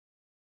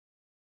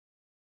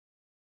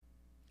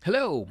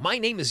Hello, my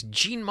name is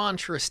Gene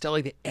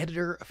Monterostelli, the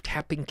editor of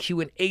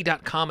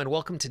TappingQA.com, and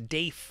welcome to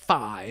day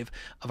 5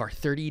 of our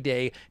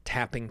 30-day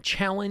tapping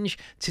challenge.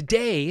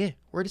 Today,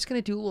 we're just going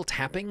to do a little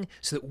tapping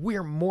so that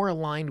we're more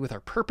aligned with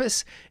our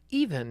purpose,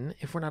 even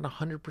if we're not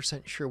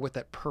 100% sure what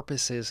that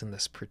purpose is in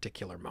this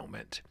particular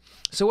moment.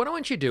 So what I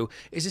want you to do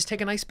is just take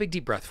a nice big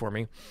deep breath for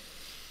me.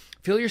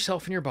 Feel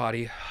yourself in your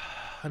body,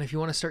 and if you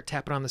want to start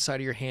tapping on the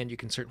side of your hand, you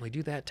can certainly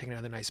do that. Take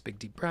another nice big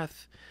deep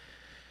breath.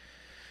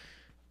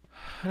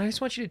 And I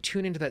just want you to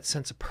tune into that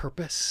sense of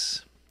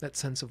purpose, that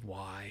sense of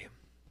why.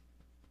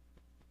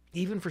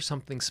 Even for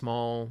something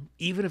small,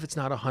 even if it's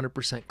not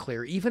 100%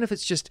 clear, even if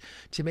it's just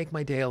to make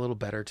my day a little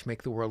better, to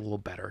make the world a little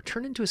better,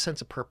 turn into a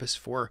sense of purpose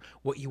for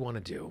what you want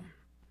to do.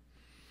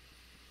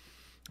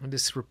 And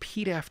just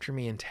repeat after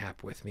me and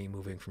tap with me,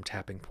 moving from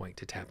tapping point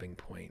to tapping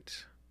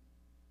point.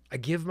 I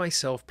give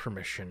myself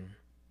permission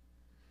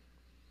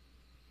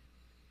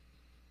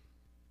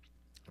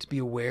to be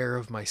aware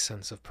of my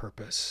sense of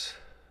purpose.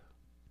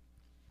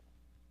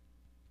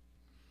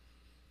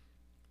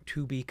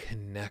 To be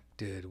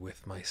connected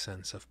with my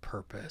sense of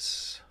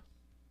purpose.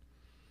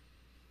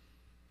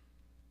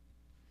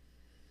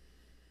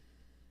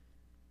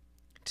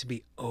 To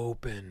be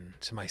open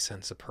to my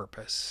sense of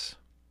purpose.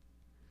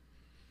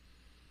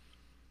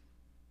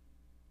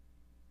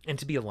 And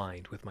to be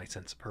aligned with my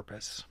sense of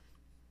purpose.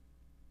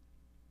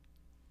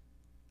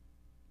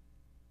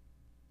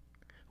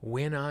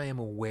 When I am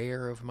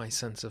aware of my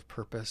sense of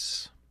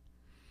purpose,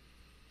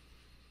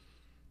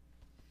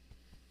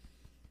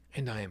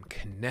 and I am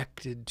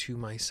connected to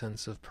my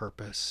sense of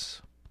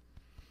purpose,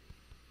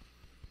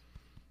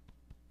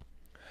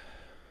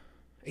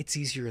 it's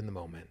easier in the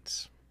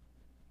moment.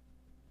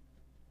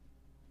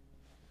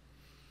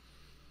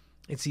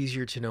 It's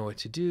easier to know what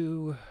to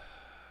do.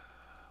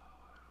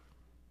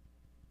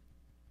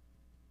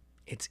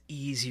 It's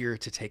easier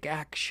to take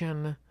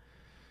action.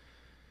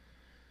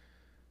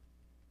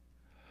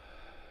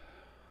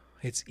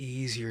 It's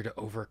easier to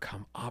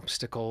overcome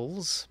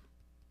obstacles.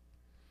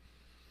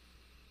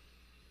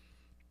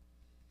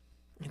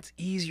 It's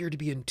easier to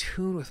be in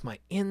tune with my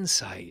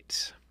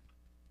insight.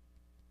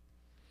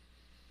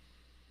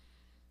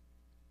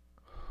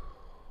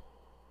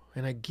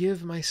 And I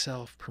give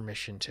myself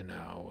permission to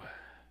know.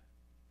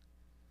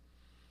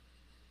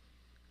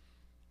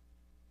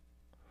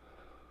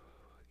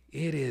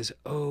 It is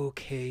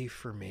okay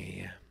for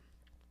me.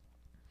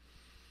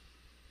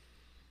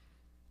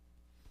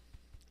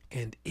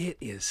 And it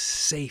is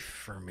safe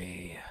for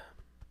me.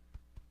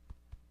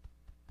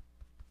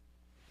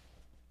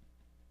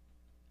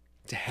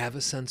 To have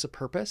a sense of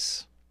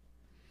purpose,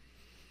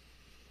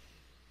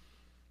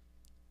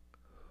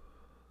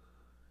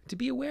 to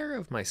be aware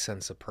of my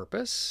sense of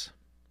purpose,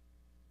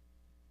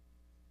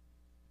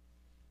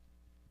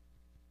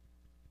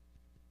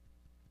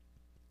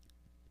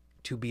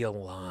 to be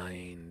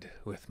aligned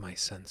with my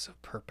sense of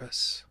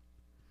purpose.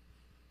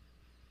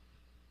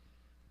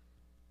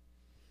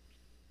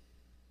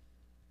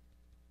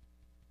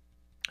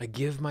 I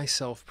give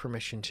myself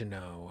permission to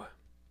know.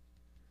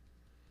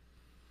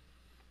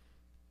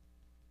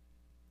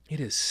 It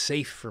is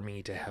safe for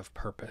me to have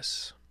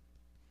purpose.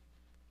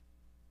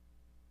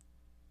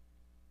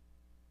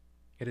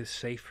 It is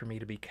safe for me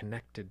to be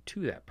connected to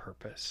that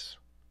purpose.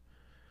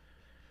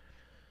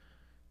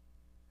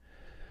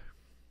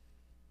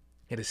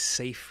 It is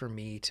safe for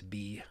me to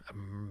be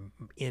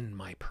in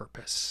my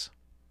purpose.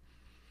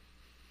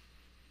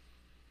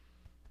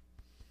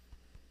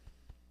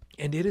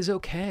 And it is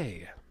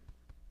okay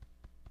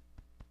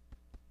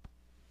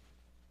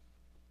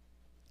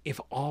if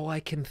all I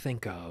can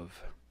think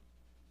of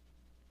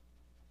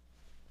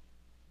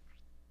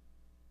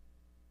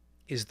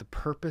is the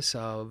purpose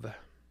of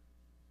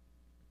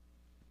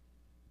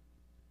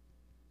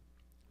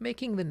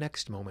making the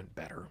next moment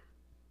better.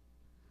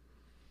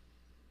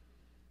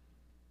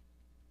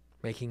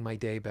 Making my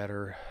day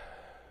better.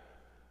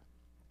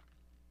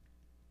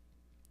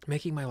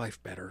 Making my life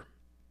better.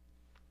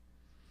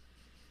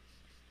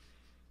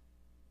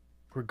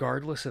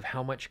 Regardless of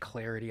how much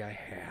clarity I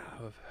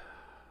have,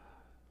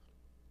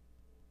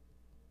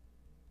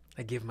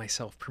 I give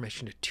myself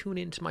permission to tune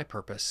into my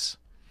purpose.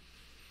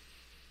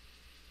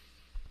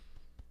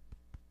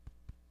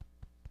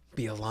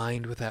 Be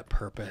aligned with that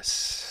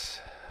purpose.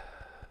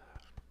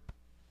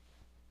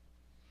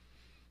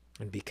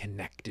 And be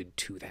connected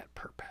to that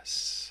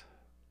purpose.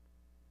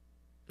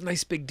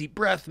 Nice big deep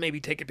breath, maybe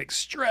take a big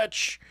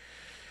stretch.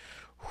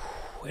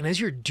 And as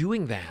you're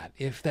doing that,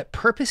 if that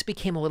purpose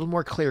became a little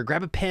more clear,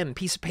 grab a pen,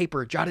 piece of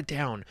paper, jot it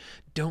down.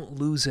 Don't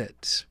lose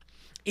it.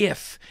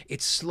 If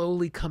it's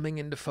slowly coming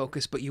into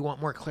focus, but you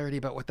want more clarity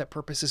about what that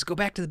purpose is, go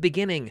back to the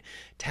beginning,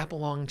 tap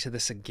along to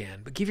this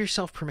again, but give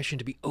yourself permission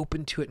to be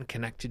open to it and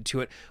connected to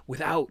it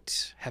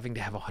without having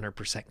to have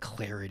 100%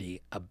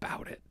 clarity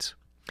about it.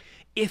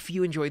 If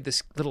you enjoyed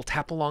this little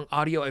tap along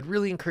audio, I'd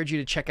really encourage you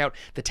to check out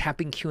the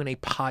Tapping Q&A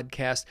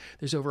podcast.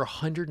 There's over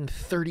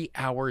 130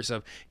 hours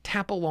of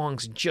tap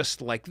alongs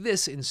just like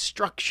this,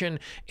 instruction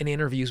and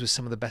interviews with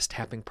some of the best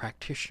tapping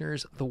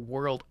practitioners the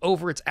world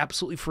over. It's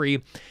absolutely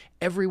free.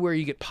 everywhere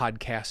you get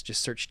podcasts.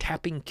 Just search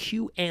Tapping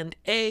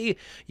Q&A.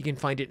 You can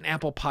find it in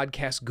Apple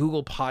Podcasts,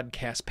 Google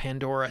Podcasts,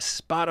 Pandora,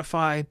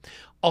 Spotify.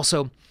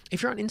 Also,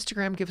 if you're on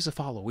Instagram, give us a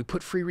follow. We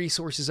put free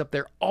resources up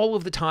there all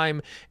of the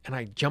time, and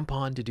I jump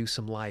on to do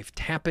some live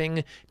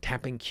tapping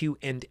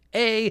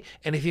Q&A.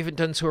 And if you haven't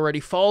done so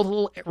already, follow the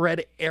little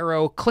red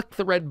arrow, click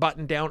the red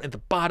button down at the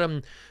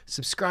bottom,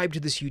 subscribe to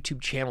this YouTube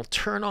channel,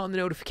 turn on the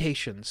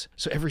notifications,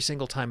 so every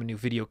single time a new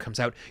video comes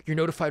out, you're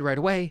notified right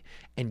away,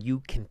 and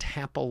you can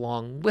tap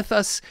along with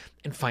us.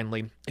 And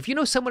finally, if you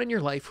know someone in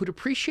your life who'd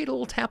appreciate a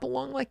little tap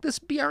along like this,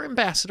 be our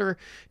ambassador.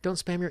 Don't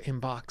spam your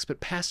inbox, but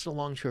pass it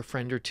along to a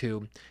friend or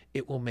two.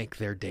 It will make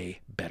their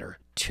day better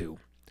too.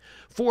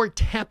 For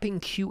Tapping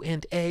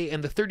Q&A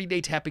and the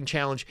 30-day tapping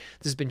challenge,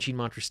 this has been Gene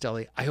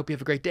Montrestelli. I hope you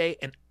have a great day,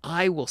 and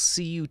I will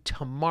see you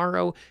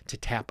tomorrow to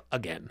tap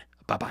again.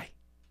 Bye-bye.